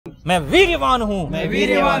मैं वीर्यवान हूँ, मैं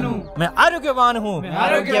वीर्यवान हूँ। मैं आरोग्यवान हूँ, मैं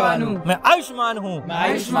आरोग्यवान हूँ। मैं आयुष्मान हूँ, मैं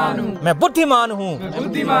आयुष्मान हूँ। मैं बुद्धिमान हूँ, मैं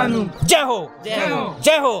बुद्धिमान हूँ। जय हो, जय हो,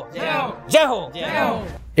 जय हो, जय हो, जय हो। जय हो।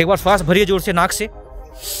 एक बार श्वास भरिए जोर से नाक से,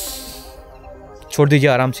 छोड़ दीजिए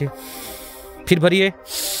आराम से, फिर भरिए,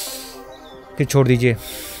 फिर छोड़ दीजिए।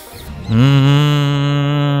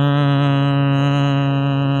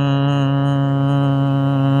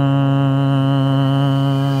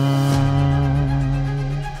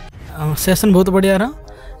 सेशन बहुत बढ़िया रहा,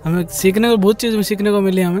 हमें सीखने को बहुत चीज़ सीखने को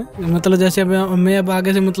मिली हमें। मतलब जैसे हमें अब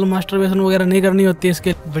आगे से मतलब मास्टरबेशन वगैरह नहीं करनी होती है,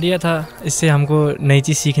 इसके बढ़िया था। इससे हमको नई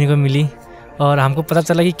चीज़ सीखने को मिली और हमको पता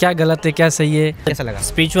चला कि क्या गलत है क्या सही है। कैसा लगा?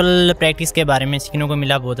 स्पिरिचुअल प्रैक्टिस के बारे में सीखने को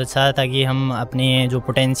मिला, बहुत अच्छा, ताकि हम अपने जो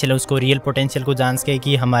पोटेंशियल है उसको, रियल पोटेंशियल को जान सके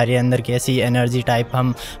कि हमारे अंदर कैसी एनर्जी टाइप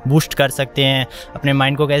हम बूस्ट कर सकते हैं, अपने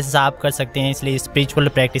माइंड को कैसे साफ कर सकते हैं। इसलिए स्पिरिचुअल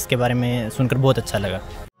प्रैक्टिस के बारे में सुनकर बहुत अच्छा लगा।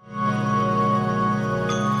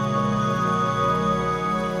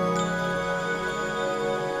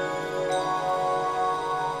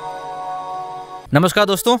 नमस्कार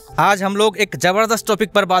दोस्तों, आज हम लोग एक जबरदस्त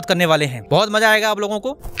टॉपिक पर बात करने वाले हैं। बहुत मजा आएगा आप लोगों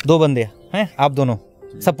को। दो बंदे हैं, आप दोनों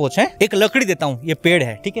सपोज हैं, एक लकड़ी देता हूँ, ये पेड़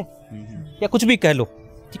है, ठीक है, या कुछ भी कह लो,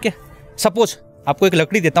 ठीक है। सपोज आपको एक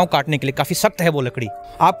लकड़ी देता हूँ काटने के लिए, काफी सख्त है वो लकड़ी।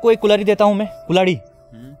 आपको एक कुल्हाड़ी देता हूँ मैं, कुल्हाड़ी,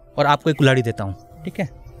 और आपको एक कुल्हाड़ी देता हूँ, ठीक है,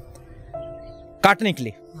 काटने के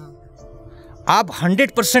लिए। आप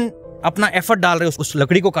 100% अपना एफर्ट डाल रहे हो उस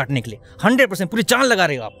लकड़ी को काटने के लिए, 100% पूरी जान लगा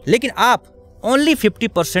रहे हो आप, लेकिन आप ओनली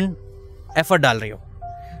 50% एफर्ट डाल रहे हो,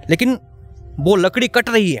 लेकिन वो लकड़ी कट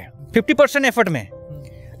रही है 50% एफर्ट में,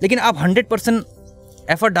 लेकिन आप 100%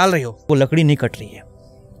 एफर्ट डाल रहे हो, वो लकड़ी नहीं कट रही है।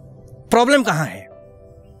 प्रॉब्लम कहाँ है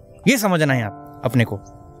ये समझना है आप अपने को।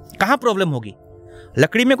 कहाँ प्रॉब्लम होगी?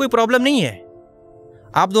 लकड़ी में कोई प्रॉब्लम नहीं है,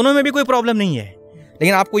 आप दोनों में भी कोई प्रॉब्लम नहीं है,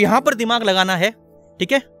 लेकिन आपको यहां पर दिमाग लगाना है,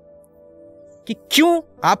 ठीक है, कि क्यों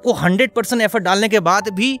आपको 100% एफर्ट डालने के बाद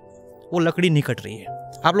भी वो लकड़ी नहीं कट रही है।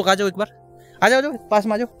 आप लोग आ जाओ, एक बार आ जाओ, पास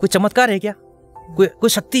में आ जाओ। कोई चमत्कार है क्या? कोई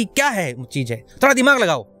शक्ति क्या है, चीज है? थोड़ा दिमाग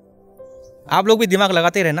लगाओ, आप लोग भी दिमाग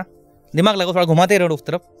लगाते रहना, दिमाग लगाओ, थोड़ा घुमाते रहो उस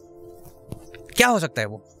तरफ। क्या हो सकता है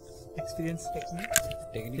वो? Experience,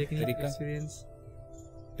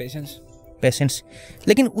 patience.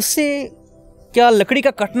 लेकिन उससे क्या लकड़ी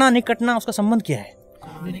का कटना नहीं कटना, उसका संबंध क्या है?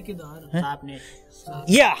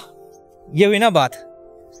 या ये हुई ना बात,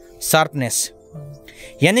 शार्पनेस।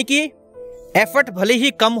 यानी कि एफर्ट भले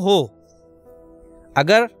ही कम हो,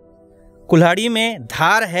 अगर कुल्हाड़ी में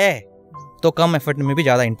धार है तो कम एफर्ट में भी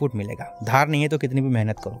ज्यादा इनपुट मिलेगा। धार नहीं है तो कितनी भी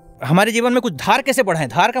मेहनत करो। हमारे जीवन में कुछ धार कैसे बढ़ाएं?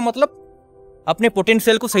 धार का मतलब अपने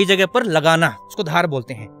पोटेंशियल को सही जगह पर लगाना, उसको धार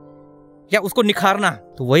बोलते हैं, या उसको निखारना।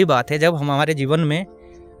 तो वही बात है, जब हम हमारे जीवन में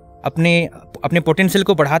अपने पोटेंशियल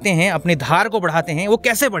को बढ़ाते हैं, अपनी धार को बढ़ाते हैं, वो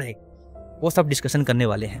कैसे बढ़े, वो सब डिस्कशन करने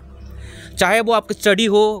वाले हैं। चाहे वो आपकी स्टडी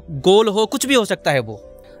हो, गोल हो, कुछ भी हो सकता है। वो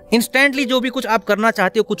इंस्टेंटली जो भी कुछ आप करना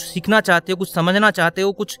चाहते हो, कुछ सीखना चाहते हो, कुछ समझना चाहते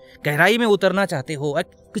हो, कुछ गहराई में उतरना चाहते हो,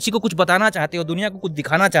 किसी को कुछ बताना चाहते हो, दुनिया को कुछ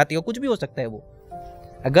दिखाना चाहते हो, कुछ भी हो सकता है वो।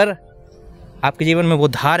 अगर आपके जीवन में वो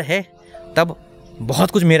धार है तब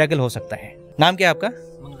बहुत कुछ मिरेकल हो सकता है। नाम क्या है आपका?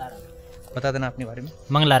 मंगलाराम। बता देना अपने बारे में।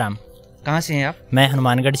 मंगलाराम। कहाँ से हैं आप? मैं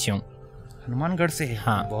हनुमानगढ़ से हूँ। हनुमानगढ़ से है?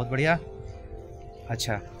 हाँ। बहुत बढ़िया।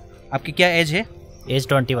 अच्छा, आपकी क्या एज है? एज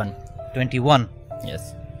 21। 21।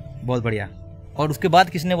 यस। बहुत बढ़िया। और उसके बाद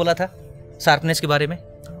किसने बोला था शार्पनेस के बारे में?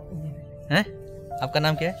 हैं? आपका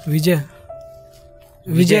नाम क्या है? विजय।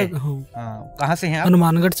 हाँ, कहाँ से हैं आप?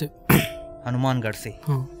 हनुमानगढ़ से। हनुमानगढ़ से।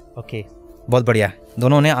 हाँ। ओके, बहुत बढ़िया।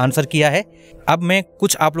 दोनों ने आंसर किया है। अब मैं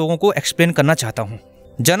कुछ आप लोगों को एक्सप्लेन करना चाहता हूँ।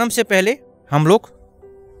 जन्म से पहले हम लोग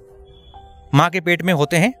माँ के पेट में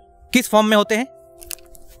होते हैं। किस फॉर्म में होते हैं?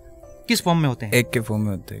 किस फॉर्म में होते हैं? एक के फॉर्म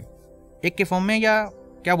में होते हैं। एक के फॉर्म में, या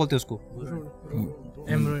क्या बोलते हैं उसको?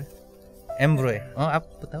 एम्ब्रोय। हाँ, आप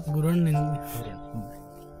बताओ।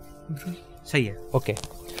 सही है, ओके।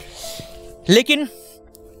 लेकिन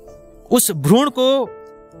उस भ्रूण को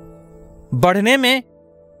बढ़ने में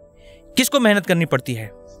किसको मेहनत करनी पड़ती है?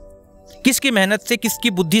 किसकी मेहनत से,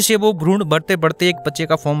 किसकी बुद्धि से वो भ्रूण बढ़ते बढ़ते एक बच्चे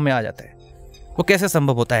का फॉर्म में आ जाता है? वो कैसे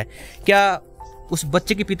संभव होता है? क्या उस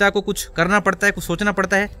बच्चे के पिता को कुछ करना पड़ता है, कुछ सोचना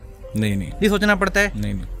पड़ता है? नहीं सोचना पड़ता है।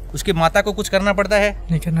 नहीं। उसकी माता को कुछ करना पड़ता है?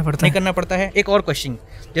 नहीं करना पड़ता है। एक और क्वेश्चन,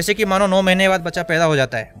 जैसे कि मानो 9 महीने बाद बच्चा पैदा हो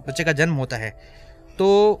जाता है, बच्चे का जन्म होता है,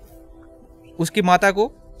 तो उसकी माता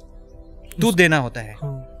को दूध देना होता है,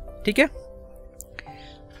 ठीक है?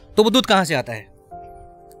 तो वो दूध कहाँ से आता है?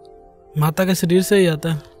 माता के शरीर से ही आता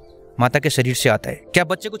है। माता के शरीर से आता है। क्या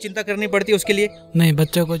बच्चे को चिंता करनी पड़ती है उसके लिए? नहीं,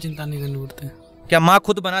 बच्चे को चिंता नहीं करनी पड़ती। क्या माँ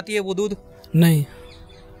खुद बनाती है वो दूध?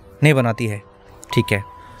 नहीं बनाती है, ठीक है।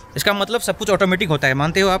 इसका मतलब सब कुछ ऑटोमेटिक होता है,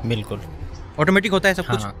 मानते हो आप? बिल्कुल ऑटोमेटिक होता है सब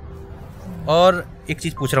कुछ। और एक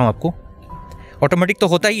चीज़ पूछ रहा हूँ आपको, ऑटोमेटिक तो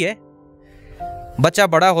होता ही है, बच्चा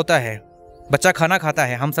बड़ा होता है, बच्चा खाना खाता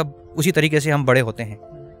है, हम सब उसी तरीके से हम बड़े होते हैं।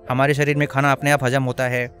 हमारे शरीर में खाना अपने आप हजम होता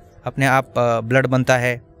है, अपने आप ब्लड बनता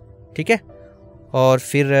है, ठीक है, और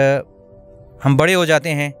फिर हम बड़े हो जाते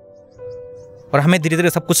हैं और हमें धीरे धीरे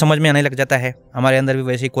सब कुछ समझ में आने लग जाता है। हमारे अंदर भी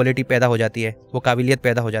वैसी क्वालिटी पैदा हो जाती है, वो काबिलियत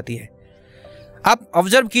पैदा हो जाती है। आप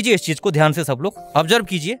ऑब्जर्व कीजिए इस चीज़ को ध्यान से, सब लोग ऑब्जर्व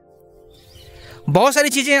कीजिए। बहुत सारी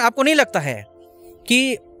चीज़ें आपको नहीं लगता है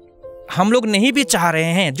कि हम लोग नहीं भी चाह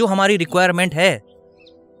रहे हैं, जो हमारी रिक्वायरमेंट है,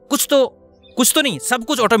 कुछ तो नहीं, सब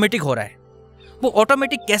कुछ ऑटोमेटिक हो रहा है। वो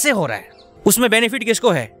ऑटोमेटिक कैसे हो रहा है, उसमें बेनिफिट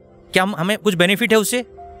किसको है? क्या हमें कुछ बेनिफिट है उससे,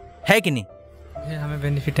 है कि नहीं? हमें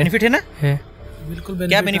बेनिफिट है ना? है, बिल्कुल।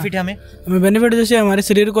 क्या बेनिफिट है हमें? बेनिफिट जैसे हमारे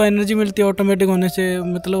शरीर को एनर्जी मिलती है ऑटोमेटिक होने से,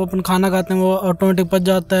 मतलब अपन खाना खाते हैं वो ऑटोमेटिक पच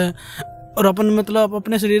जाता है, और अपन मतलब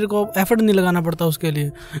अपने शरीर को एफर्ट नहीं लगाना पड़ता उसके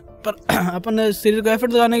लिए। पर अपन शरीर को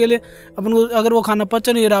एफर्ट लगाने के लिए अपन को, अगर वो खाना पच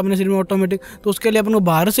नहीं रहा अपने शरीर में ऑटोमेटिक, तो उसके लिए अपन को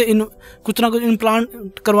बाहर से कुछ ना कुछ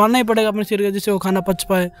इम्प्लांट करवाना ही पड़ेगा अपने शरीर का, जिससे वो खाना पच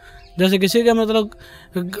पाए। जैसे किसी के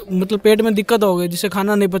मतलब पेट में दिक्कत हो गई, जिससे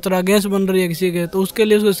खाना नहीं पच रहा, गैस बन रही है किसी के, तो उसके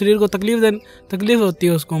लिए उसके शरीर को तकलीफ होती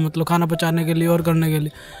है उसको, मतलब खाना पचाने के लिए और करने के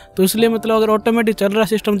लिए। तो इसलिए मतलब अगर ऑटोमेटिक चल रहा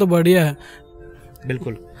सिस्टम तो बढ़िया है।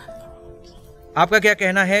 बिल्कुल। आपका क्या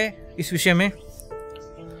कहना है इस विषय में?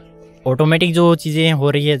 ऑटोमेटिक जो चीज़ें हो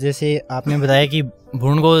रही है, जैसे आपने बताया कि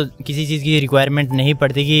भ्रूण को किसी चीज़ की रिक्वायरमेंट नहीं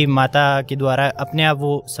पड़ती, कि माता के द्वारा अपने आप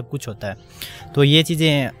वो सब कुछ होता है। तो ये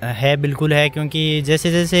चीज़ें है, बिल्कुल है, क्योंकि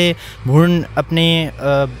जैसे जैसे भ्रूण अपने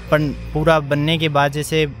पूरा बनने के बाद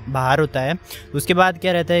जैसे बाहर होता है, उसके बाद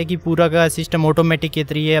क्या रहता है कि पूरा का सिस्टम ऑटोमेटिक के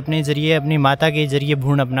जरिए, अपने ज़रिए, अपनी माता के जरिए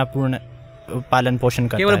भ्रूण अपना पूर्ण पालन पोषण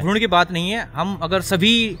करता है। केवल भ्रूण की बात नहीं है, हम अगर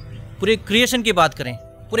सभी पूरे क्रिएशन की बात करें,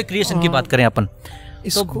 पूरे क्रिएशन की बात करें अपन,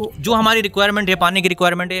 तो जो हमारी रिक्वायरमेंट है, पानी की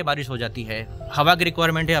रिक्वायरमेंट है, बारिश हो जाती है, हवा की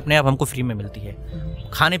रिक्वायरमेंट है, अपने आप हमको फ्री में मिलती है।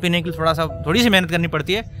 खाने पीने के लिए थोड़ी सी मेहनत करनी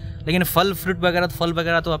पड़ती है, लेकिन फल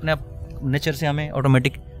वगैरह तो अपने आप नेचर से हमें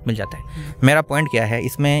ऑटोमेटिक मिल जाता है। मेरा पॉइंट क्या है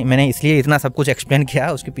इसमें, मैंने इसलिए इतना सब कुछ एक्सप्लेन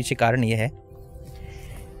किया, उसके पीछे कारण ये है,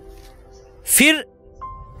 फिर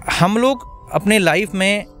हम लोग अपने लाइफ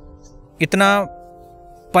में इतना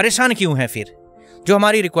परेशान क्यों हैं? फिर जो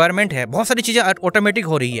हमारी रिक्वायरमेंट है, बहुत सारी चीज़ें ऑटोमेटिक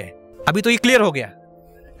हो रही है, अभी तो ये क्लियर हो गया,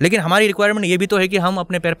 लेकिन हमारी रिक्वायरमेंट ये भी तो है कि हम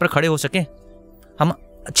अपने पैर पर खड़े हो सकें, हम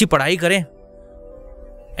अच्छी पढ़ाई करें,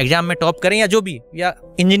 एग्जाम में टॉप करें, या जो भी, या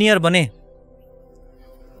इंजीनियर बने,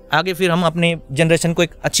 आगे फिर हम अपने जनरेशन को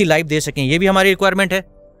एक अच्छी लाइफ दे सकें, ये भी हमारी रिक्वायरमेंट है,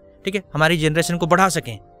 ठीक है, हमारी जनरेशन को बढ़ा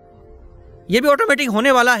सकें, ये भी ऑटोमेटिक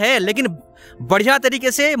होने वाला है। लेकिन बढ़िया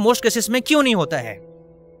तरीके से मोस्ट केसेस में क्यों नहीं होता है?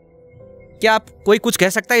 क्या आप कोई कुछ कह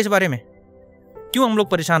सकता है इस बारे में? क्यों हम लोग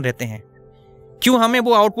परेशान रहते हैं? क्यों हमें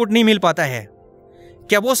वो आउटपुट नहीं मिल पाता है?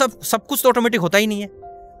 क्या वो सब कुछ तो ऑटोमेटिक होता ही नहीं है?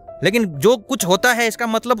 लेकिन जो कुछ होता है, इसका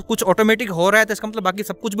मतलब कुछ ऑटोमेटिक हो रहा है, तो इसका मतलब बाकी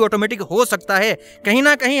सब कुछ भी ऑटोमेटिक हो सकता है। कहीं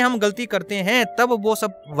ना कहीं हम गलती करते हैं, तब वो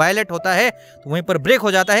सब वायलेट होता है, तो वहीं पर ब्रेक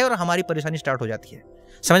हो जाता है और हमारी परेशानी स्टार्ट हो जाती है।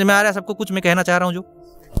 समझ में आ रहा है सबको कुछ मैं कहना चाह रहा हूँ? जो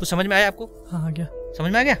कुछ समझ में आया आपको? हाँ, आ गया।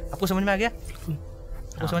 समझ में आ गया आपको? समझ में आ गया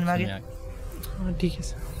आपको? समझ में आ गया? हाँ, ठीक है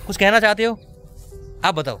सर। कुछ कहना चाहते हो?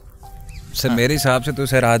 आप बताओ सर। मेरे हिसाब से तो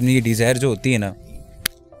सर आदमी की डिजायर जो होती है ना,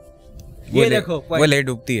 वो ले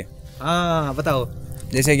डूबती है। हाँ, बताओ।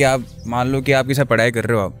 जैसे कि आप मान लो कि आप किसी पढ़ाई कर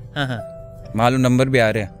रहे हो, आप हाँ, मान लो नंबर भी आ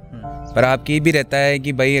रहे हैं, पर आपकी भी रहता है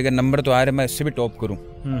कि भाई अगर नंबर तो आ रहे हैं, मैं इससे भी टॉप करूं,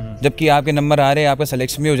 जबकि आपके नंबर आ रहे हैं, आपका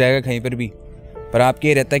सिलेक्शन भी हो जाएगा कहीं पर भी, पर आपकी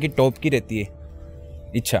ये रहता है कि टॉप की रहती है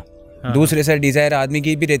इच्छा। दूसरे सर डिज़ायर आदमी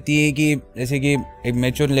की भी रहती है कि जैसे कि एक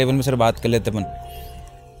मैच्योर लेवल में सर बात कर लेते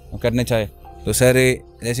अपन करने चाहे तो सर,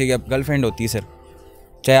 जैसे कि अब गर्लफ्रेंड होती है सर,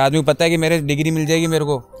 चाहे आदमी को पता है कि मेरे डिग्री मिल जाएगी, मेरे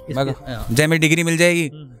को चाहे मेरी डिग्री मिल जाएगी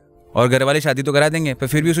और घर वाले शादी तो करा देंगे, पर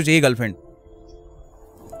फिर भी उसको चाहिए गर्लफ्रेंड।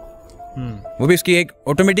 वो भी उसकी एक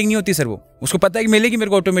ऑटोमेटिक नहीं होती सर, वो उसको पता है कि मिलेगी मेरे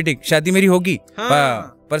को ऑटोमेटिक, शादी मेरी होगी,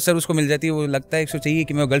 पर सर उसको मिल जाती है, वो लगता है उसको चाहिए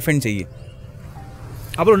कि मेरे को गर्लफ्रेंड चाहिए।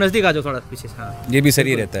 अब लोग नज़दीक आ जाओ थोड़ा पीछे। हाँ, ये भी सर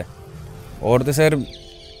ही रहता है। और तो सर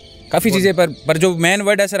काफ़ी चीज़ें, पर जो मेन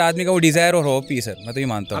वर्ड है सर आदमी का, वो डिज़ायर और होप ही सर, मैं तो ये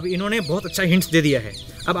मानता हूँ। अब इन्होंने बहुत अच्छा हिंट्स दे दिया है,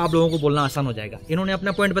 अब आप लोगों को बोलना आसान हो जाएगा। इन्होंने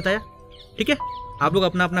अपना पॉइंट बताया, ठीक है, आप लोग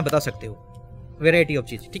अपना अपना बता सकते हो, वेराइटी ऑफ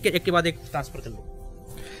चीज़, ठीक है, एक के बाद एक ट्रांसफर कर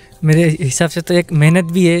लो। मेरे हिसाब से तो एक मेहनत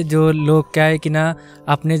भी है, जो लोग क्या है कि ना,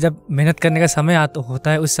 आपने जब मेहनत करने का समय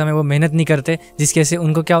होता है, उस समय वो मेहनत नहीं करते, जिसकी वजह से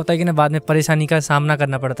उनको क्या होता है कि ना, बाद में परेशानी का सामना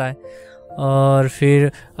करना पड़ता है।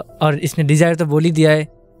 और इसने डिज़ायर तो बोल ही दिया है,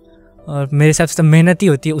 और मेरे हिसाब से तो मेहनत ही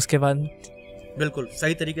होती है उसके बाद। बिल्कुल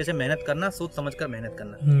सही तरीके से मेहनत करना, सोच समझ कर मेहनत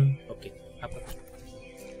करना। ओके, आपका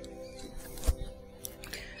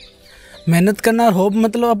मेहनत करना और होप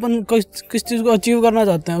मतलब अपन किस चीज़ को अचीव करना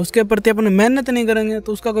चाहते हैं उसके प्रति अपन मेहनत नहीं करेंगे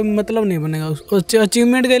तो उसका कोई मतलब नहीं बनेगा। उस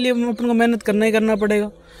अचीवमेंट के लिए अपन को मेहनत करना ही करना पड़ेगा।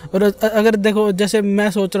 और अगर देखो जैसे मैं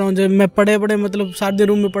सोच रहा हूँ जब मैं पढ़े मतलब सारे दिन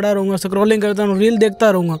रूम में पड़ा रहूँगा, स्क्रॉलिंग करता रहूँ, रील देखता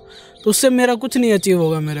रहूँगा, तो उससे मेरा कुछ नहीं अचीव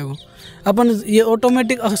होगा मेरे को। अपन ये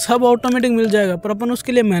ऑटोमेटिक सब ऑटोमेटिक मिल जाएगा, पर अपन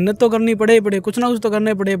उसके लिए मेहनत तो करनी पड़े कुछ ना कुछ तो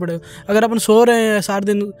करना ही पड़े। अगर अपन सो रहे हैं सारे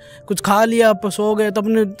दिन, कुछ खा लिया आप सो गए, तो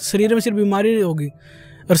अपने शरीर में सिर्फ बीमारी होगी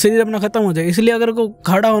और शरीर अपना ख़त्म हो जाएगा। इसलिए अगर को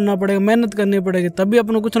खड़ा होना पड़ेगा, मेहनत करनी पड़ेगी, तभी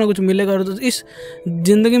अपन को कुछ ना कुछ मिलेगा। और तो इस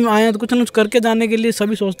ज़िंदगी में आए हैं तो कुछ ना कुछ करके जाने के लिए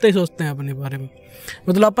सभी सोचते हैं अपने बारे में।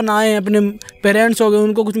 मतलब अपन आए हैं, अपने पेरेंट्स हो गए,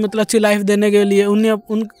 उनको कुछ मतलब अच्छी लाइफ देने के लिए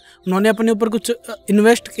उन्होंने अपने ऊपर कुछ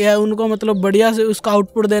इन्वेस्ट किया है, उनको मतलब बढ़िया से उसका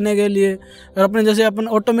आउटपुट देने के लिए। और अपने जैसे अपन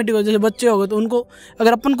ऑटोमेटिक जैसे बच्चे हो गए, तो उनको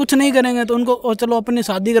अगर अपन कुछ नहीं करेंगे तो उनको चलो अपनी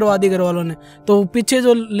शादी करवा दी घर वालों ने, तो पीछे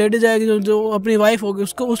जो लेडीज आएगी जो अपनी वाइफ होगी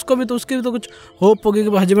उसकी भी तो कुछ होप होगी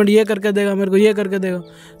कि हस्बैंड ये करके देगा, मेरे को ये करके देगा।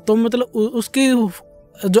 तो मतलब उसकी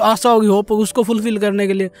जो आशा होगी, होप होगी, उसको फुलफिल करने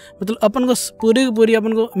के लिए मतलब अपन को पूरी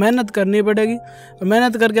अपन को मेहनत करनी पड़ेगी।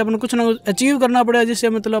 मेहनत करके अपन को कुछ ना कुछ अचीव करना पड़ेगा, जिससे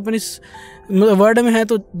मतलब अपन इस वर्ल्ड में है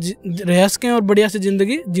तो रह सकें और बढ़िया से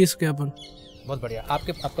ज़िंदगी जी सकें अपन। बहुत बढ़िया।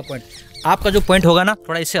 आपका पॉइंट, आपका जो पॉइंट होगा ना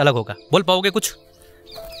थोड़ा इससे अलग होगा, बोल पाओगे कुछ?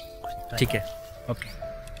 ठीक है, ओके,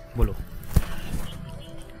 बोलो।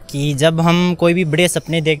 कि जब हम कोई भी बड़े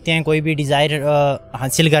सपने देखते हैं, कोई भी डिज़ायर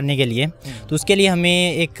हासिल करने के लिए, तो उसके लिए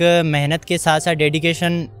हमें एक मेहनत के साथ साथ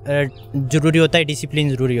डेडिकेशन ज़रूरी होता है, डिसिप्लिन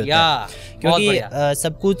ज़रूरी होता है। क्योंकि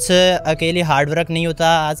सब कुछ अकेले हार्ड वर्क नहीं होता,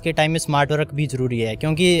 आज के टाइम में स्मार्ट वर्क भी ज़रूरी है।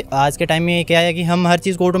 क्योंकि आज के टाइम में क्या है कि हम हर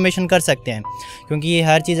चीज़ को ऑटोमेशन कर सकते हैं, क्योंकि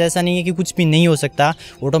हर चीज़ ऐसा नहीं है कि कुछ भी नहीं हो सकता।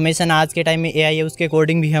 ऑटोमेशन आज के टाइम में AI है, उसके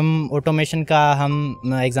अकॉर्डिंग भी हम ऑटोमेशन का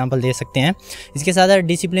हम एग्जांपल दे सकते हैं। इसके साथ साथ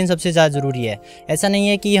डिसिप्लिन सबसे ज़्यादा ज़रूरी है। ऐसा नहीं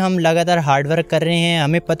है कि हम लगातार हार्ड वर्क कर रहे हैं,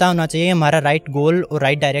 हमें पता होना चाहिए हमारा राइट गोल और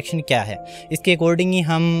राइट डायरेक्शन क्या है। इसके अकॉर्डिंग ही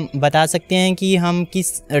हम बता सकते हैं कि हम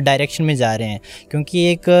किस डायरेक्शन में जा रहे हैं, क्योंकि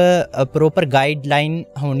एक प्रॉपर गाइडलाइन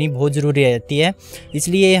होनी बहुत ज़रूरी रहती है।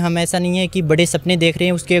 इसलिए हम ऐसा नहीं है कि बड़े सपने देख रहे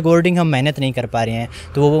हैं, उसके अकॉर्डिंग हम मेहनत नहीं कर पा रहे हैं,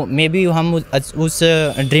 तो मे बी हम उस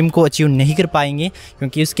ड्रीम को अचीव नहीं कर पाएंगे,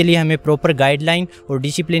 क्योंकि उसके लिए हमें प्रॉपर गाइडलाइन और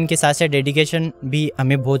डिसिप्लिन के साथ साथ डेडिकेशन भी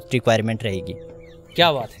हमें बहुत रिक्वायरमेंट रहेगी।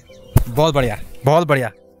 क्या बात है, बहुत बढ़िया, बहुत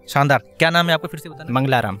बढ़िया, शानदार। क्या नाम है आपका, फिर से बताना?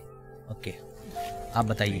 मंगलाराम। ओके, आप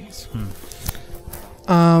बताइए।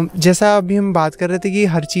 जैसा अभी हम बात कर रहे थे कि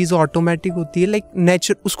हर चीज़ ऑटोमेटिक होती है,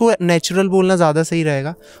 लाइक उसको नेचुरल बोलना ज़्यादा सही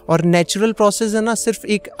रहेगा। और नेचुरल प्रोसेस है ना, सिर्फ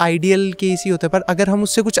एक आइडियल केस ही होता है, पर अगर हम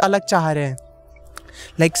उससे कुछ अलग चाह रहे हैं,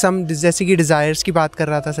 लाइक जैसे कि डिज़ायर्स की बात कर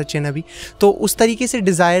रहा था सचिन अभी, तो उस तरीके से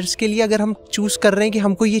डिज़ायर्स के लिए अगर हम चूज़ कर रहे हैं कि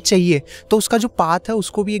हमको ये चाहिए, तो उसका जो पाथ है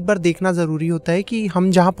उसको भी एक बार देखना ज़रूरी होता है कि हम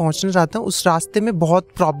जहाँ पहुँचना चाहते हैं उस रास्ते में बहुत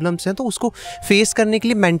प्रॉब्लम्स हैं, तो उसको फेस करने के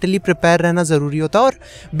लिए मेंटली प्रिपेयर रहना ज़रूरी होता है। और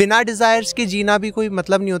बिना डिज़ायर्स के जीना भी कोई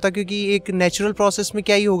मतलब नहीं होता, क्योंकि एक नेचुरल प्रोसेस में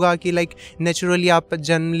क्या ही होगा कि लाइक नेचुरली आप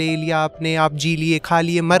जन्म ले लिया आपने, आप जी लिए, खा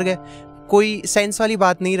लिए, मर गए, कोई सेंस वाली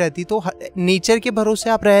बात नहीं रहती। तो नेचर के भरोसे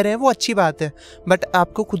आप रह रहे हैं वो अच्छी बात है, बट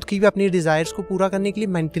आपको खुद की भी अपनी डिज़ायर्स को पूरा करने के लिए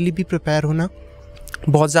मेंटली भी प्रिपेयर होना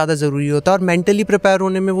बहुत ज़्यादा ज़रूरी होता है। और मेंटली प्रिपेयर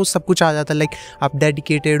होने में वो सब कुछ आ जाता है, लाइक आप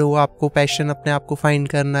डेडिकेटेड हो, आपको पैशन अपने आप को फाइंड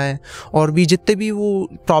करना है, और भी जितने भी वो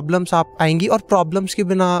प्रॉब्लम्स आप आएंगी, और प्रॉब्लम्स के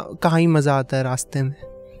बिना कहाँ ही मज़ा आता है रास्ते में।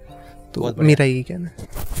 तो मेरा यही कहना है।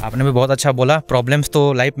 आपने भी बहुत अच्छा बोला, प्रॉब्लम्स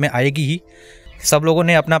तो लाइफ में आएगी ही। सब लोगों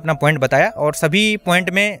ने अपना अपना पॉइंट बताया, और सभी पॉइंट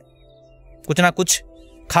में कुछ ना कुछ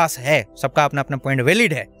खास है, सबका अपना अपना पॉइंट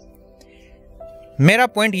वैलिड है। मेरा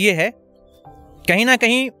पॉइंट ये है, कहीं ना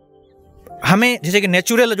कहीं हमें, जैसे कि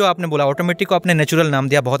नेचुरल जो आपने बोला, ऑटोमेटिक को आपने नेचुरल नाम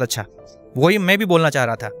दिया, बहुत अच्छा, वही मैं भी बोलना चाह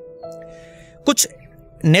रहा था। कुछ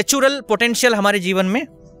नेचुरल पोटेंशियल हमारे जीवन में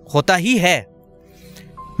होता ही है,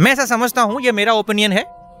 मैं ऐसा समझता हूं, ये मेरा ओपिनियन है,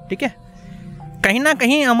 ठीक है। कहीं ना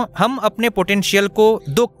कहीं हम अपने पोटेंशियल को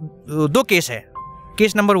दो केस है।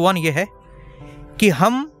 केस नंबर 1 ये है कि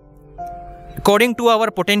हम अकॉर्डिंग टू आवर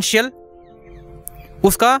पोटेंशियल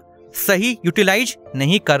उसका सही यूटिलाइज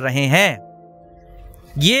नहीं कर रहे हैं,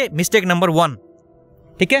 ये मिस्टेक नंबर 1,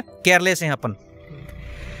 ठीक है, केयरलेस हैं अपन।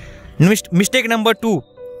 मिस्टेक नंबर 2,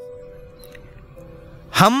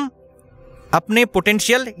 हम अपने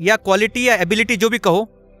पोटेंशियल या क्वालिटी या एबिलिटी जो भी कहो,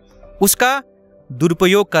 उसका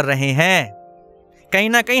दुरुपयोग कर रहे हैं। कहीं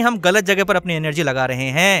ना कहीं हम गलत जगह पर अपनी एनर्जी लगा रहे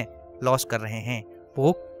हैं, लॉस कर रहे हैं,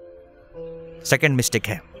 वो सेकंड मिस्टेक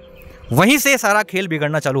है। वहीं से सारा खेल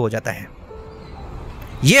बिगड़ना चालू हो जाता है,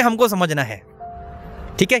 ये हमको समझना है,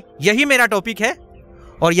 ठीक है। यही मेरा टॉपिक है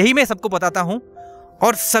और यही मैं सबको बताता हूं।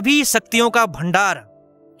 और सभी शक्तियों का भंडार,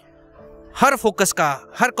 हर फोकस का,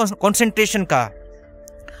 हर कंसंट्रेशन का,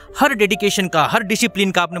 हर डेडिकेशन का, हर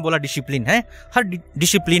डिसिप्लिन का, आपने बोला डिसिप्लिन है, हर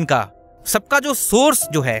डिसिप्लिन का सबका जो सोर्स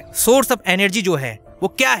जो है, सोर्स ऑफ एनर्जी जो है वो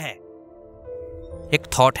क्या है? एक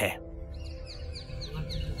थॉट है।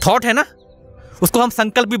 थॉट है ना, उसको हम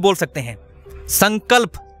संकल्प भी बोल सकते हैं।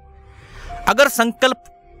 संकल्प, अगर संकल्प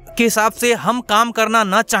के हिसाब से हम काम करना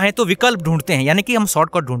ना चाहें तो विकल्प ढूंढते हैं, यानी कि हम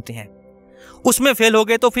शॉर्टकट ढूंढते हैं। उसमें फेल हो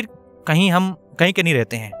गए तो फिर हम कहीं के नहीं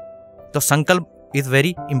रहते हैं। तो संकल्प इज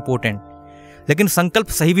वेरी इंपॉर्टेंट, लेकिन संकल्प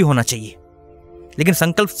सही भी होना चाहिए। लेकिन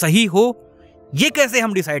संकल्प सही हो ये कैसे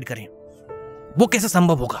हम डिसाइड करें, वो कैसे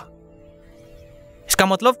संभव होगा? इसका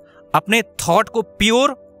मतलब अपने थॉट को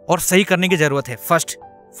प्योर और सही करने की जरूरत है।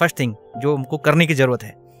 फर्स्ट थिंग जो हमको करने की जरूरत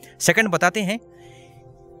है। सेकंड बताते हैं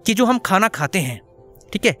कि जो हम खाना खाते हैं,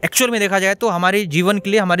 ठीक है, एक्चुअल में देखा जाए तो हमारे जीवन के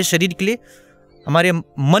लिए, हमारे शरीर के लिए, हमारे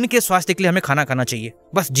मन के स्वास्थ्य के लिए हमें खाना खाना चाहिए,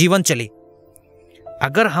 बस जीवन चले।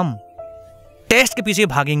 अगर हम टेस्ट के पीछे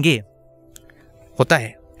भागेंगे, होता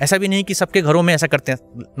है ऐसा भी नहीं कि सबके घरों में ऐसा करते हैं,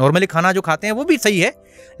 नॉर्मली खाना जो खाते हैं वो भी सही है,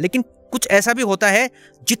 लेकिन कुछ ऐसा भी होता है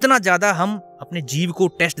जितना ज़्यादा हम अपने जीव को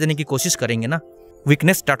टेस्ट देने की कोशिश करेंगे ना,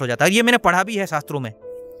 वीकनेस स्टार्ट हो जाता है। ये मैंने पढ़ा भी है शास्त्रों में,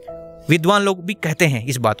 विद्वान लोग भी कहते हैं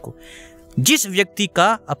इस बात को। जिस व्यक्ति का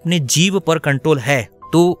अपने जीव पर कंट्रोल है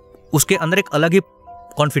तो उसके अंदर एक अलग ही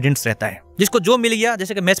कॉन्फिडेंस रहता है। जिसको जो मिल गया,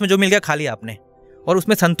 जैसे कि मैच में जो मिल गया खा लिया आपने, और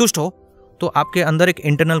उसमें संतुष्ट हो तो आपके अंदर एक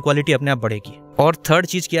इंटरनल क्वालिटी अपने आप बढ़ेगी। और थर्ड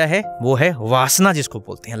चीज क्या है, वो है वासना, जिसको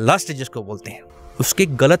बोलते हैं लस्ट, जिसको बोलते हैं, उसके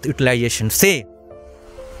गलत यूटिलाइजेशन से।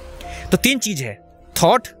 तो 3 चीज है,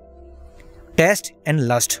 थॉट, टेस्ट एंड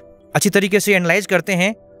लस्ट। अच्छी तरीके से एनालाइज करते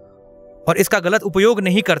हैं और इसका गलत उपयोग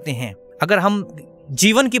नहीं करते हैं। अगर हम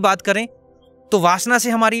जीवन की बात करें तो वासना से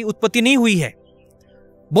हमारी उत्पत्ति नहीं हुई है।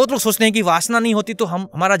 बहुत लोग सोचते हैं कि वासना नहीं होती तो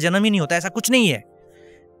हमारा जन्म ही नहीं होता, ऐसा कुछ नहीं है।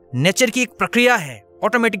 नेचर की एक प्रक्रिया है,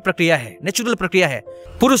 ऑटोमेटिक प्रक्रिया है, नेचुरल प्रक्रिया है।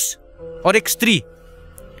 पुरुष और एक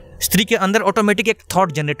स्त्री के अंदर ऑटोमेटिक एक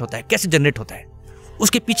थॉट जनरेट होता है। कैसे जनरेट होता है,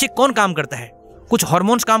 उसके पीछे कौन काम करता है? कुछ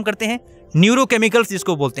हार्मोन्स काम करते हैं, न्यूरोकेमिकल्स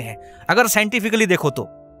जिसको बोलते हैं। अगर साइंटिफिकली देखो तो,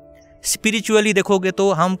 स्पिरिचुअली देखोगे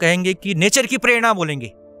तो हम कहेंगे कि नेचर की प्रेरणा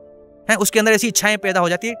बोलेंगे है, उसके अंदर ऐसी इच्छाएं पैदा हो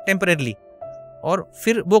जाती है टेम्परेरली, और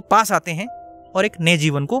फिर वो पास आते हैं और एक नए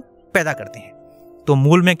जीवन को पैदा करते हैं। तो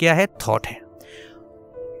मूल में क्या है, थॉट है,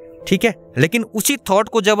 ठीक है। लेकिन उसी थॉट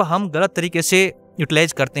को जब हम गलत तरीके से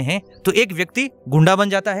यूटिलाइज करते हैं तो एक व्यक्ति गुंडा बन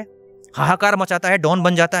जाता है, हाहाकार मचाता है, डॉन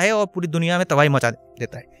बन जाता है और पूरी दुनिया में तबाही मचा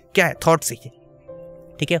देता है। क्या है, थॉट से ही,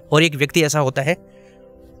 ठीक है। और एक व्यक्ति ऐसा होता है,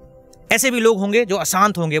 ऐसे भी लोग होंगे जो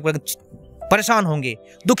अशांत होंगे, परेशान होंगे,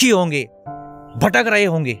 दुखी होंगे, भटक रहे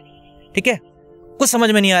होंगे, ठीक है, कुछ समझ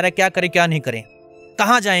में नहीं आ रहा है क्या करें क्या नहीं करें,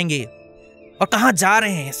 कहाँ जाएंगे और कहाँ जा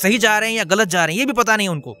रहे हैं, सही जा रहे हैं या गलत जा रहे हैं ये भी पता नहीं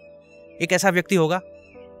उनको। एक ऐसा व्यक्ति होगा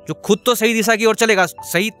जो खुद तो सही दिशा की ओर चलेगा,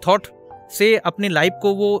 सही थॉट से अपनी लाइफ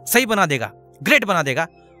को वो सही बना देगा, ग्रेट बना देगा,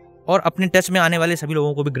 और अपने टच में आने वाले सभी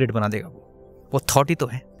लोगों को भी ग्रेट बना देगा। वो थॉट ही तो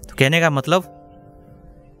है। तो कहने का मतलब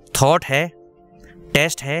थॉट है,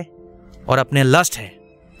 टेस्ट है और अपने लस्ट है,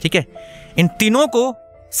 ठीक है। इन तीनों को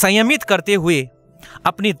संयमित करते हुए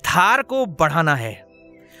अपनी धार को बढ़ाना है,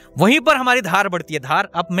 वहीं पर हमारी धार बढ़ती है। धार,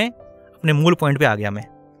 अब मैं अपने मूल पॉइंट पे आ गया। मैं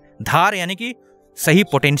धार यानी कि सही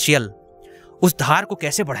पोटेंशियल, उस धार को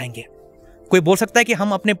कैसे बढ़ाएंगे? कोई बोल सकता है कि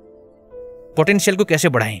हम अपने पोटेंशियल को कैसे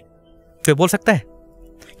बढ़ाएं? कोई बोल सकता है?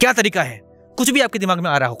 क्या तरीका है? कुछ भी आपके दिमाग में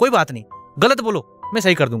आ रहा हो, कोई बात नहीं, गलत बोलो, मैं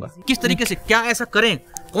सही कर दूंगा। किस तरीके से, क्या ऐसा करें,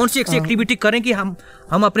 कौन सी ऐसी एक्टिविटी करें कि हम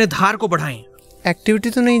अपने धार को बढ़ाएं? एक्टिविटी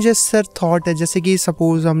तो नहीं, जैसे सर थॉट है। जैसे कि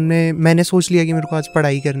सपोज मैंने सोच लिया कि मेरे को आज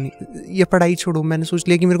पढ़ाई करनी, या पढ़ाई छोड़ो, मैंने सोच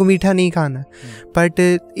लिया कि मेरे को मीठा नहीं खाना, बट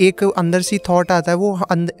एक अंदर से थॉट आता है, वो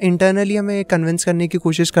इंटरनली हमें कन्विंस करने की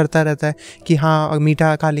कोशिश करता रहता है कि हाँ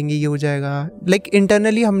मीठा खा लेंगे ये हो जाएगा। लाइक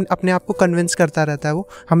इंटरनली हम अपने आप को कन्विंस करता रहता है, वो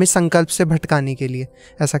हमें संकल्प से भटकाने के लिए,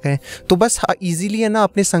 ऐसा कहें तो। बस ईजिली है ना,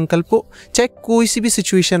 अपने संकल्प को, चाहे कोई सी भी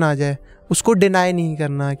सिचुएशन आ जाए, उसको डिनाई नहीं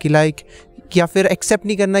करना कि लाइक, या फिर एक्सेप्ट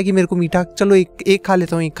नहीं करना कि मेरे को मीठा, चलो एक खा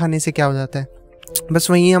लेता हूँ, एक खाने से क्या हो जाता है। बस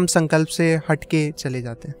वहीं हम संकल्प से हट के चले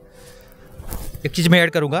जाते हैं। एक चीज मैं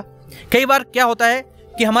ऐड करूंगा, कई बार क्या होता है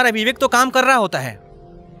कि हमारा विवेक तो काम कर रहा होता है,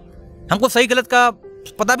 हमको सही गलत का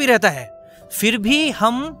पता भी रहता है, फिर भी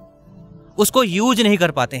हम उसको यूज नहीं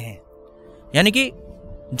कर पाते हैं। यानी कि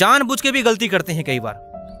जानबूझ के भी गलती करते हैं। कई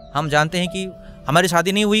बार हम जानते हैं कि हमारी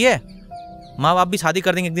शादी नहीं हुई है, माँ बाप भी शादी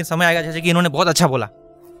कर देंगे, एक दिन समय आएगा, जैसे कि इन्होंने बहुत अच्छा बोला।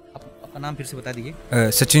 आपका नाम फिर से बता दीजिए।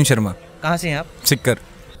 सचिन शर्मा। कहाँ से हैं आप? सिक्कर।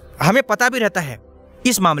 हमें पता भी रहता है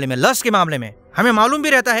इस मामले में, लस्ट के मामले में हमें मालूम भी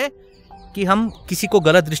रहता है कि हम किसी को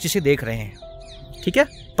गलत दृष्टि से देख रहे हैं, ठीक है,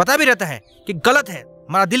 पता भी रहता है कि गलत है,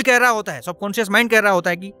 हमारा दिल कह रहा होता है, सबकॉन्शियस माइंड कह रहा होता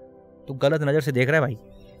है कि तू गलत नज़र से देख रहा है भाई,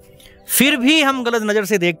 फिर भी हम गलत नज़र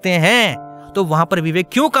से देखते हैं। तो वहां पर विवेक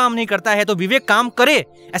क्यों काम नहीं करता है? तो विवेक काम करे,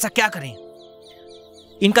 ऐसा क्या करें?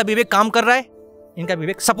 इनका विवेक काम कर रहा है, इनका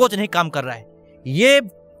विवेक सपोज नहीं काम कर रहा है, ये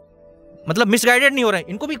मतलब मिसगाइडेड नहीं हो रहे हैं,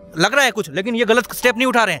 इनको भी लग रहा है कुछ, लेकिन ये गलत स्टेप नहीं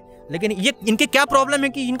उठा रहे हैं। लेकिन ये इनके क्या प्रॉब्लम है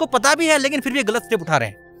कि इनको पता भी है लेकिन फिर भी गलत स्टेप उठा रहे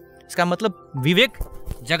हैं। इसका मतलब विवेक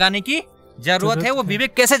जगाने की जरूरत है। वो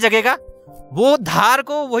विवेक कैसे जगेगा? वो धार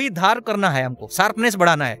को वही धार करना है, हमको शार्पनेस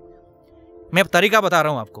बढ़ाना है। मैं अब तरीका बता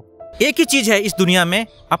रहा हूं आपको। एक ही चीज है इस दुनिया में,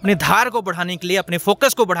 अपने धार को बढ़ाने के लिए, अपने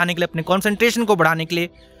फोकस को बढ़ाने के लिए, अपने कंसंट्रेशन को बढ़ाने के लिए,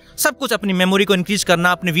 सब कुछ, अपनी मेमोरी को इंक्रीज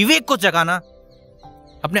करना, अपने विवेक को जगाना,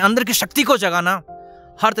 अपने अंदर की शक्ति को जगाना,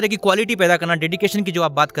 हर तरह की क्वालिटी पैदा करना, डेडिकेशन की जो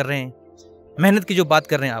आप बात कर रहे हैं, मेहनत की जो बात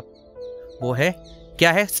कर रहे हैं आप, वो है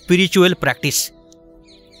क्या है? Spiritual practice.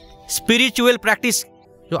 स्पिरिचुअल प्रैक्टिस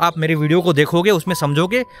जो आप मेरे वीडियो को देखोगे उसमें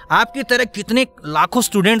समझोगे। आपकी तरह कितने लाखों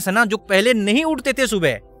स्टूडेंट्स हैं ना जो पहले नहीं उठते थे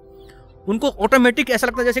सुबह, उनको ऑटोमेटिक ऐसा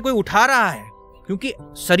लगता है जैसे कोई उठा रहा है, क्योंकि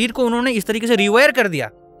शरीर को उन्होंने इस तरीके से रिवायर कर दिया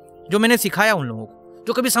जो मैंने सिखाया उन लोगों को,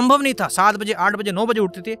 जो कभी संभव नहीं था। 7 बजे, 8 बजे, 9 बजे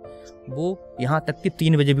उठते थे, वो यहाँ तक कि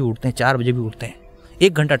 3 बजे भी उठते हैं, 4 बजे भी उठते हैं।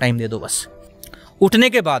 1 घंटा टाइम दे दो बस। उठने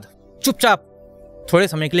के बाद चुपचाप थोड़े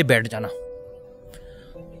समय के लिए बैठ जाना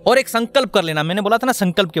और एक संकल्प कर लेना। मैंने बोला था ना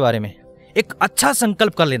संकल्प के बारे में, एक अच्छा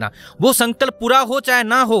संकल्प कर लेना। वो संकल्प पूरा हो चाहे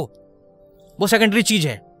ना हो, वो सेकेंडरी चीज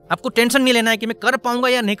है। आपको टेंशन नहीं लेना है कि मैं कर पाऊंगा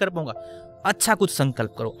या नहीं कर पाऊंगा। अच्छा कुछ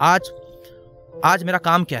संकल्प करो। आज मेरा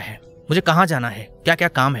काम क्या है, मुझे कहाँ जाना है, क्या क्या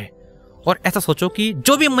काम है, और ऐसा सोचो कि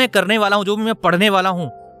जो भी मैं करने वाला हूं, जो भी मैं पढ़ने वाला हूं,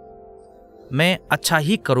 मैं अच्छा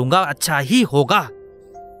ही करूंगा, अच्छा ही होगा।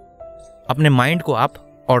 अपने माइंड को आप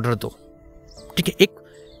ऑर्डर दो, ठीक है। एक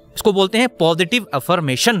इसको बोलते हैं पॉजिटिव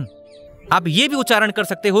अफर्मेशन। आप ये भी उच्चारण कर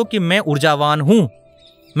सकते हो कि मैं ऊर्जावान हूं,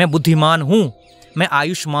 मैं बुद्धिमान हूं, मैं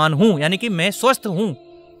आयुष्मान हूं, यानी कि मैं स्वस्थ हूं,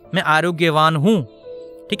 मैं आरोग्यवान हूं,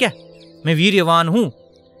 ठीक है, मैं वीर्यवान हूं।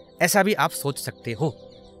 ऐसा भी आप सोच सकते हो।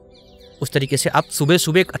 उस तरीके से आप सुबह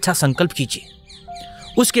सुबह एक अच्छा संकल्प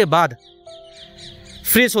कीजिए। उसके बाद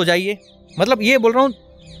फ्रेश हो जाइए। मतलब ये बोल रहा हूँ,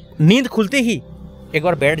 नींद खुलते ही एक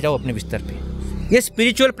बार बैठ जाओ अपने बिस्तर पे। ये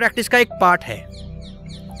स्पिरिचुअल प्रैक्टिस का एक पार्ट है,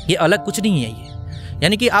 ये अलग कुछ नहीं है। ये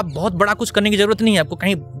यानी कि आप बहुत बड़ा कुछ करने की जरूरत नहीं है, आपको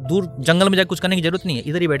कहीं दूर जंगल में जाकर कुछ करने की जरूरत नहीं है,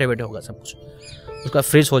 इधर ही बैठे बैठे होगा सब कुछ। उसका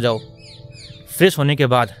फ्रेश हो जाओ। फ्रेश होने के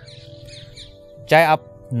बाद चाहे आप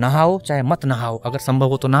नहाओ चाहे मत नहाओ, अगर संभव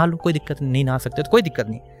हो तो नहा लो, कोई दिक्कत नहीं। नहा सकते तो कोई दिक्कत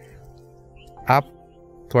नहीं। आप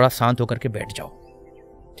थोड़ा शांत होकर के बैठ जाओ,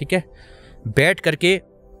 ठीक है। बैठ करके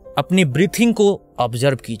अपनी ब्रीथिंग को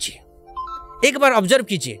ऑब्जर्व कीजिए। एक बार ऑब्जर्व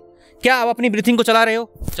कीजिए, क्या आप अपनी ब्रीथिंग को चला रहे हो?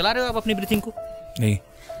 चला रहे हो आप अपनी ब्रीथिंग को?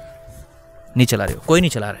 नहीं चला रहे हो, कोई नहीं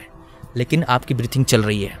चला रहा है, लेकिन आपकी ब्रीथिंग चल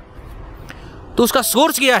रही है। तो उसका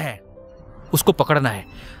सोर्स क्या है, उसको पकड़ना है।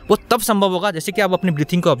 वो तब संभव होगा जैसे कि आप अपनी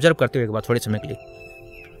ब्रीथिंग को ऑब्जर्व करते हो एक बार थोड़े समय के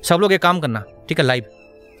लिए। सब लोग एक काम करना, ठीक है, लाइव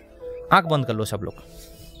आंख बंद कर लो। सब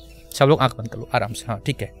लोग आंख बंद कर लो आराम से। हाँ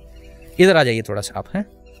ठीक है, इधर आ जाइए थोड़ा सा आप हैं।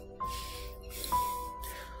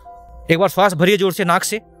 एक बार श्वास भरिए जोर से नाक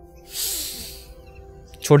से,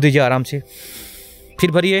 छोड़ दीजिए आराम से,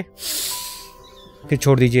 फिर भरिए, फिर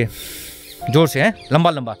छोड़ दीजिए जोर से, है लंबा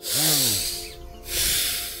लंबा।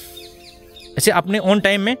 ऐसे अपने ऑन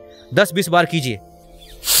टाइम में 10-20 बार कीजिए।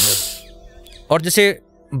 और जैसे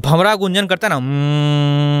भंवरा गुंजन करता है ना,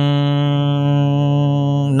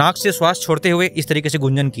 नाक से श्वास छोड़ते हुए इस तरीके से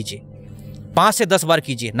गुंजन कीजिए। 5 से 10 बार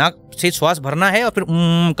कीजिए। नाक से श्वास भरना है और फिर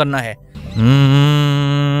करना है।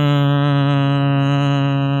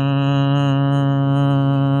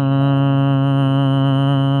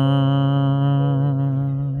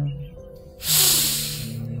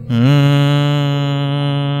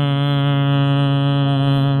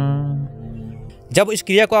 जब इस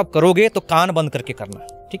क्रिया को आप करोगे तो कान बंद करके करना,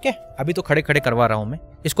 ठीक है। अभी तो खड़े खड़े करवा रहा हूं मैं।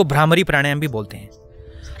 इसको भ्रामरी प्राणायाम भी बोलते हैं।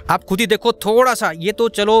 आप खुद ही देखो थोड़ा सा, ये तो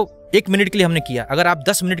चलो 1 मिनट के लिए हमने किया, अगर आप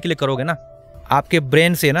 10 मिनट के लिए करोगे ना, आपके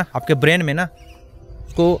ब्रेन से ना, आपके ब्रेन में ना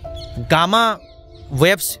को गामा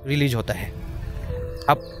वेव्स रिलीज होता है,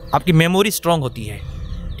 आपकी मेमोरी स्ट्रांग होती है,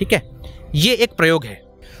 ठीक है। ये एक प्रयोग है।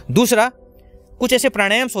 दूसरा, कुछ ऐसे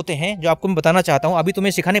प्राणायाम्स होते हैं जो आपको मैं बताना चाहता हूँ। अभी तो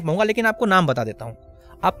मैं सिखाने पाऊंगा, लेकिन आपको नाम बता देता हूँ।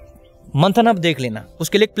 आप मंथनहब देख लेना,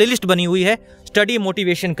 उसके लिए एक प्लेलिस्ट बनी हुई है स्टडी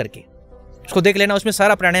मोटिवेशन करके, उसको देख लेना। उसमें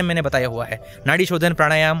सारा प्राणायाम मैंने बताया हुआ है। नाड़ी शोधन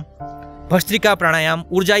प्राणायाम, भस्त्रिका प्राणायाम,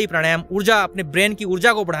 ऊर्जाई प्राणायाम, ऊर्जा अपने ब्रेन की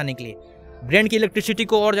ऊर्जा को बढ़ाने के लिए, ब्रेन की इलेक्ट्रिसिटी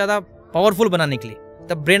को और ज़्यादा पावरफुल बनाने के लिए,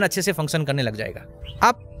 तब ब्रेन अच्छे से फंक्शन करने लग जाएगा।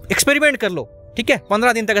 आप एक्सपेरिमेंट कर लो, ठीक है।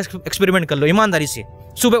 15 दिन तक एक्सपेरिमेंट कर लो ईमानदारी से,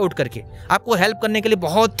 सुबह उठ करके। आपको हेल्प करने के लिए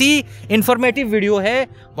बहुत ही इंफॉर्मेटिव वीडियो है,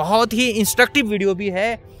 बहुत ही इंस्ट्रक्टिव वीडियो भी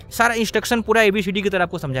है। सारा इंस्ट्रक्शन पूरा ABCD की तरह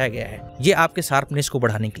आपको समझाया गया है। ये आपके शार्पनेस को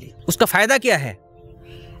बढ़ाने के लिए। उसका फायदा क्या है?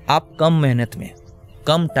 आप कम मेहनत में,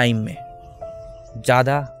 कम टाइम में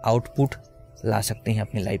ज़्यादा आउटपुट ला सकते हैं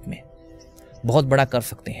अपनी लाइफ में, बहुत बड़ा कर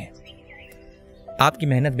सकते हैं। आपकी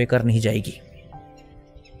मेहनत बेकार नहीं जाएगी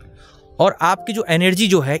और आपकी जो एनर्जी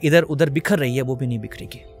जो है इधर उधर बिखर रही है वो भी नहीं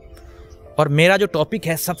बिखरेगी। और मेरा जो टॉपिक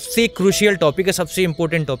है सबसे क्रूशियल टॉपिक है, सबसे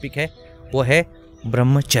इम्पोर्टेंट टॉपिक है, वो है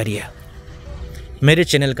ब्रह्मचर्य। मेरे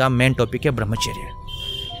चैनल का मेन टॉपिक है ब्रह्मचर्य।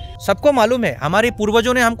 सबको मालूम है हमारे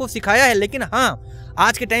पूर्वजों ने हमको सिखाया है, लेकिन हाँ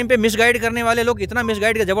आज के टाइम पे मिसगाइड करने वाले लोग इतना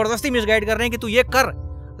मिसगाइड, जबरदस्ती मिसगाइड कर रहे हैं कि तू ये कर,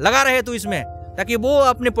 लगा रहे तू इसमें, ताकि वो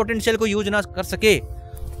अपने पोटेंशियल को यूज ना कर सके।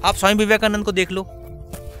 आप स्वामी विवेकानंद को देख लो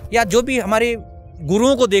या जो भी हमारे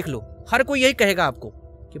गुरुओं को देख लो, हर कोई यही कहेगा आपको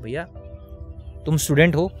कि भैया तुम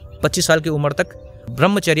स्टूडेंट हो, 25 साल की उम्र तक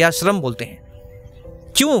ब्रह्मचर्याश्रम बोलते हैं।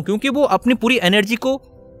 क्यों? क्योंकि वो अपनी पूरी एनर्जी को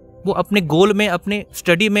वो अपने गोल में, अपने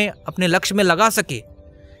स्टडी में, अपने लक्ष्य में लगा सके।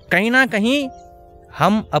 कहीं ना कहीं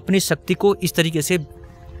हम अपनी शक्ति को इस तरीके से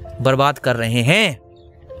बर्बाद कर रहे हैं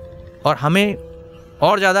और हमें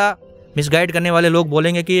और ज़्यादा मिसगाइड करने वाले लोग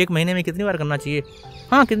बोलेंगे कि एक महीने में कितनी बार करना चाहिए।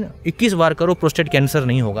 हाँ, 21 बार करो, प्रोस्टेट कैंसर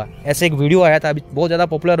नहीं होगा। ऐसे एक वीडियो आया था, अभी बहुत ज़्यादा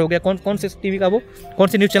पॉपुलर हो गया। कौन से टीवी का वो, कौन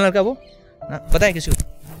से न्यूज़ चैनल का वो, पता है किसी को?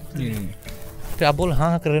 तो आप बोल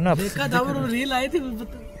हाँ कर रहे हो ना। देखा था वो रील आई थी,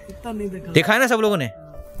 इतना नहीं देखा। देखा है ना सब लोगों ने?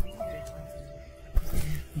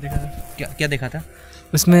 देखा था। क्या देखा था?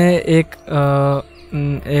 उसमें एक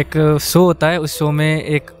शो होता है, उस शो में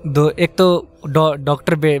एक तो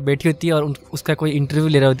डॉक्टर बैठी होती है और उसका कोई इंटरव्यू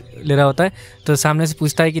ले रहा होता है। तो सामने से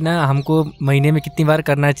पूछता है कि ना हमको महीने में कितनी बार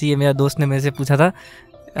करना चाहिए। मेरा दोस्त ने मेरे से पूछा था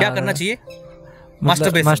क्या करना चाहिए,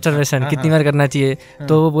 मास्टरबेशन कितनी बार करना चाहिए।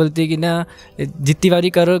 तो वो बोलती है कि ना जितनी बारी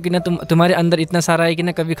करो कि ना तुम्हारे अंदर इतना सारा है कि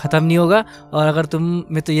ना कभी ख़त्म नहीं होगा। और अगर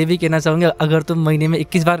मैं तो ये भी कहना चाहूँगा, अगर तुम महीने में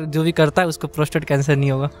 21 बार जो भी करता है उसको प्रोस्टेट कैंसर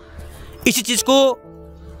नहीं होगा। इसी चीज़ को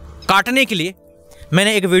काटने के लिए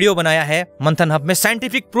मैंने एक वीडियो बनाया है मंथनहब में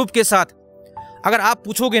साइंटिफिक प्रूफ के साथ। अगर आप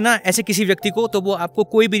पूछोगे ना ऐसे किसी व्यक्ति को, तो वो आपको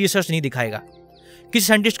कोई भी रिसर्च नहीं दिखाएगा, किसी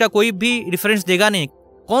साइंटिस्ट का कोई भी रेफरेंस देगा नहीं,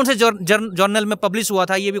 कौन से जर्नल में पब्लिश हुआ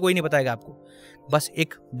था ये भी कोई नहीं बताएगा आपको। बस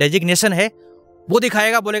एक डेजिग्नेशन है, वो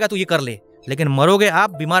दिखाएगा, बोलेगा तू ये कर ले, लेकिन मरोगे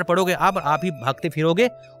आप, बीमार पड़ोगे आप ही भागते फिरोगे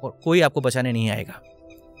और कोई आपको बचाने नहीं आएगा।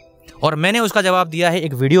 और मैंने उसका जवाब दिया है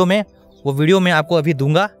एक वीडियो में, वो वीडियो मैं आपको अभी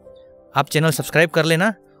दूंगा। आप चैनल सब्सक्राइब कर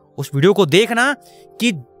लेना, उस वीडियो को देखना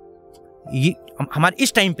कि हमारे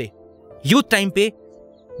इस टाइम पे, यूथ टाइम पे,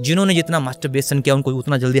 जिन्होंने जितना मास्टरबेशन किया उनको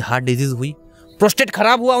उतना जल्दी हार्ट डिजीज हुई, प्रोस्टेट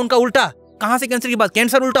खराब हुआ उनका उल्टा। कहाँ से कैंसर की बात?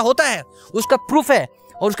 कैंसर उल्टा होता है, उसका प्रूफ है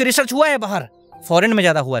और उसका रिसर्च हुआ है बाहर, फॉरेन में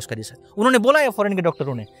ज़्यादा हुआ इसका रिसर्च। उन्होंने बोला है फॉरेन के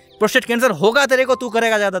डॉक्टरों ने, प्रोस्टेट कैंसर होगा तेरे को, तू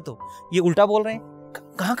करेगा ज़्यादा, तो ये उल्टा बोल रहे हैं।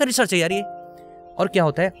 कहाँ का रिसर्च है यार ये? और क्या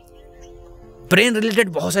होता है, ब्रेन रिलेटेड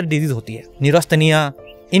बहुत सारी डिजीज होती है, न्यूरोस्थेनिया,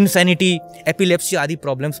 इंसैनिटी, एपिलेप्सी आदि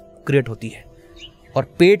प्रॉब्लम्स क्रिएट होती है, और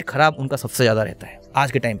पेट खराब उनका सबसे ज़्यादा रहता है।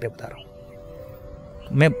 आज के टाइम पे बता रहा हूँ,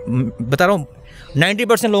 मैं बता रहा हूँ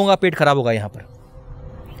 90% लोगों का पेट खराब होगा यहाँ पर,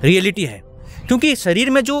 रियलिटी है। क्योंकि शरीर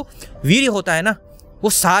में जो वीर्य होता है ना, वो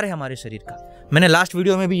सार है हमारे शरीर का। मैंने लास्ट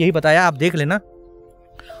वीडियो में भी यही बताया, आप देख लेना।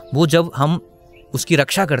 वो जब हम उसकी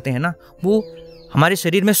रक्षा करते हैं ना, वो हमारे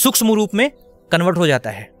शरीर में सूक्ष्म रूप में कन्वर्ट हो जाता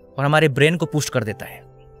है और हमारे ब्रेन को पुश कर देता है,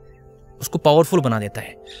 उसको पावरफुल बना देता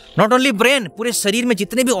है। नॉट ओनली ब्रेन, पूरे शरीर में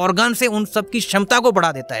जितने भी ऑर्गन्स हैं उन सब की क्षमता को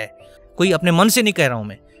बढ़ा देता है। कोई अपने मन से नहीं कह रहा हूं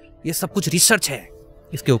मैं, ये सब कुछ रिसर्च है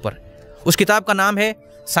इसके ऊपर। उस किताब का नाम है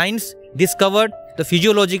science discovered the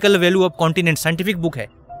physiological value of continent, scientific book है।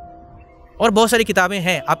 और बहुत सारी किताबें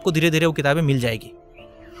हैं, आपको धीरे धीरे वो किताबें मिल जाएगी।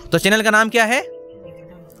 तो चैनल का नाम क्या है?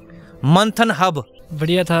 मंथनहब।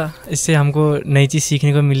 बढ़िया था, इससे हमको नई चीज़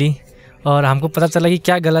सीखने को मिली और हमको पता चला कि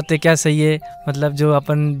क्या गलत है क्या सही है। मतलब जो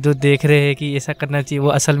अपन जो देख रहे हैं कि ऐसा करना चाहिए, वो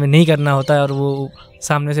असल में नहीं करना होता है, और वो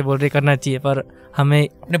सामने से बोल रहे करना चाहिए, पर हमें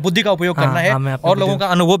अपने बुद्धि का उपयोग करना है और लोगों का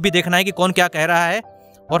अनुभव भी देखना है कि कौन क्या कह रहा है।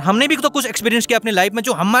 और हमने भी तो कुछ एक्सपीरियंस किया अपनी लाइफ में,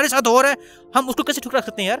 जो हमारे साथ हो रहा है हम उसको कैसे ठुकरा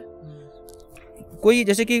सकते हैं यार। कोई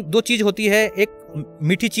जैसे कि दो चीज़ होती है, एक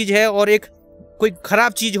मीठी चीज़ है और एक कोई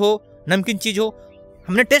खराब चीज़ हो, नमकीन चीज़ हो।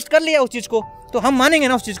 हमने टेस्ट कर लिया उस चीज़ को, तो हम मानेंगे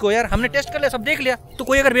ना उस चीज़ को। यार हमने टेस्ट कर लिया, सब देख लिया, तो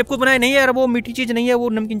कोई अगर बेवकूफ़ बनाए नहीं यार वो मीठी चीज़ नहीं है, वो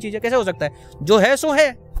नमकीन चीज़ है, कैसे हो सकता है? जो है सो है।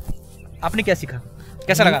 आपने क्या सीखा,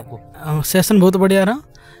 कैसा लगा आपको? सेशन बहुत बढ़िया रहा,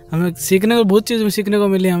 हमें सीखने को बहुत चीज़ सीखने को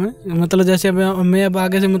मिली हमें। मतलब जैसे हमें अब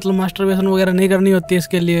आगे से मतलब मास्टरबेशन वगैरह नहीं करनी होती है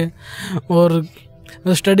इसके लिए, और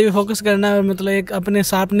स्टडी पे फोकस करना है, मतलब एक अपने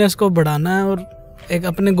शार्पनेस को बढ़ाना है और एक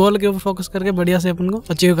अपने गोल के ऊपर फोकस करके बढ़िया से अपन को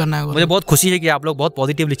अचीव करना है। मुझे बहुत खुशी है कि आप लोग बहुत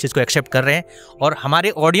पॉजिटिवली इस चीज़ को एक्सेप्ट कर रहे हैं और हमारे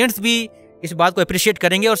ऑडियंस भी इस बात को अप्रिशिएट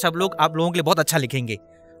करेंगे और सब लोग आप लोगों के लिए बहुत अच्छा लिखेंगे।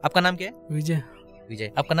 आपका नाम क्या है? विजय।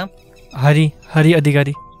 विजय। आपका नाम? हरी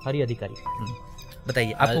अधिकारी। हरी अधिकारी।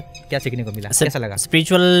 बताइए आपको क्या सीखने को मिला, कैसा लगा?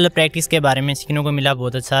 स्पिरिचुअल प्रैक्टिस के बारे में सीखने को मिला,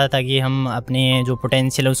 बहुत अच्छा, ताकि हम अपने जो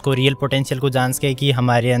पोटेंशियल है उसको, रियल पोटेंशियल को जान सके कि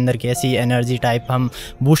हमारे अंदर कैसी एनर्जी टाइप हम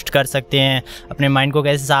बूस्ट कर सकते हैं, अपने माइंड को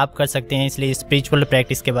कैसे साफ कर सकते हैं। इसलिए स्पिरिचुअल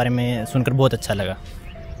प्रैक्टिस के बारे में सुनकर बहुत अच्छा लगा।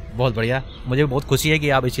 बहुत बढ़िया, मुझे बहुत खुशी है कि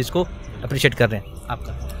आप इस चीज़ को अप्रिशिएट कर रहे हैं।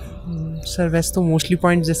 आपका? सर वैसे तो मोस्टली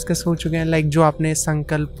पॉइंट डिस्कस हो चुके हैं, लाइक जो आपने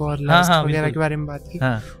संकल्प और लस्ट वगैरह बिल्कुल। के बारे में बात की,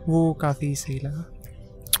 हाँ। वो काफ़ी सही लगा,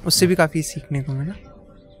 उससे भी काफ़ी सीखने को मिला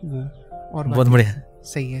वो। और बहुत बढ़िया,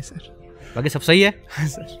 सही है सर। बाकी सब सही है।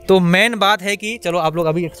 सर तो मेन बात है कि चलो आप लोग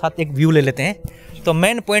अभी एक साथ एक व्यू ले लेते हैं। तो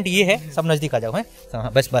मेन पॉइंट ये है, सब नज़दीक आ जाओ हैं,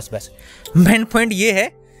 बस बस बस। मेन पॉइंट ये है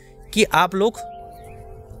कि आप लोग,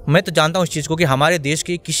 मैं तो जानता हूँ इस चीज़ को कि हमारे देश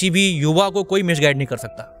के किसी भी युवा को कोई मिसगाइड नहीं कर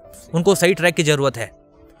सकता, उनको सही ट्रैक की ज़रूरत है।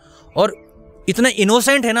 और इतने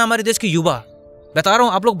इनोसेंट है ना हमारे देश के युवा, बता रहा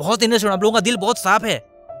हूँ आप लोग बहुत इनोसेंट, आप लोगों का दिल बहुत साफ है,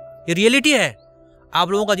 ये रियलिटी है। आप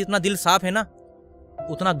लोगों का जितना दिल साफ है ना,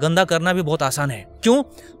 उतना गंदा करना भी बहुत आसान है। क्यों?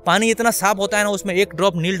 पानी इतना साफ होता है ना, उसमें एक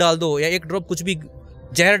ड्रॉप नील डाल दो या एक ड्रॉप कुछ भी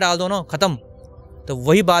जहर डाल दो ना, ख़त्म। तो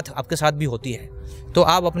वही बात आपके साथ भी होती है। तो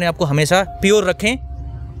आप अपने आप को हमेशा प्योर रखें,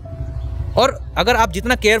 और अगर आप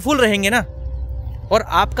जितना केयरफुल रहेंगे ना, और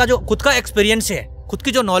आपका जो खुद का एक्सपीरियंस है, खुद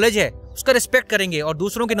की जो नॉलेज है, उसका रिस्पेक्ट करेंगे और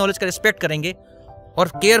दूसरों की नॉलेज का रिस्पेक्ट करेंगे और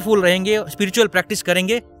केयरफुल रहेंगे, स्पिरिचुअल प्रैक्टिस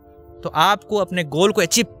करेंगे, तो आपको अपने गोल को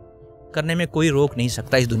अचीव करने में कोई रोक नहीं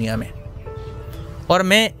सकता इस दुनिया में। और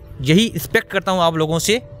मैं यही एक्सपेक्ट करता हूँ आप लोगों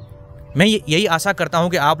से, मैं यही आशा करता हूँ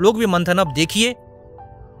कि आप लोग भी मंथनअब देखिए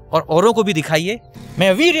और औरों को भी दिखाइए।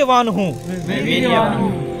 मैं वीर्यवान हूँ, मैं वीर्यवान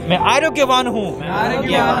हूँ, मैं आरोग्यवान हूँ, मैं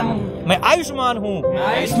आरोग्यवान हूँ, मैं आयुष्मान हूँ, मैं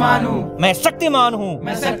आयुष्मान हूँ, मैं शक्तिमान हूँ,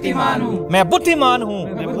 मैं शक्तिमान हूँ, मैं बुद्धिमान हूँ,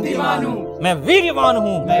 मैं बुद्धिमान हूँ, मैं वीर्यवान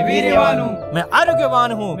हूँ, मैं वीर्यवान हूँ, मैं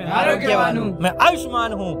आरोग्यवान हूँ, मैं आरोग्यवान हूँ, मैं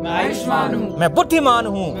आयुष्मान हूँ, मैं आयुष्मान हूँ, मैं बुद्धिमान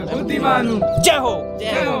हूँ। मैं बुद्धिमान हूँ। जय हो,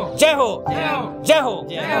 जय हो, जय हो, जय हो, जय हो।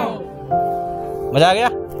 जय हो। मजा आ गया,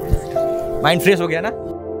 माइंड फ्रेश हो गया ना।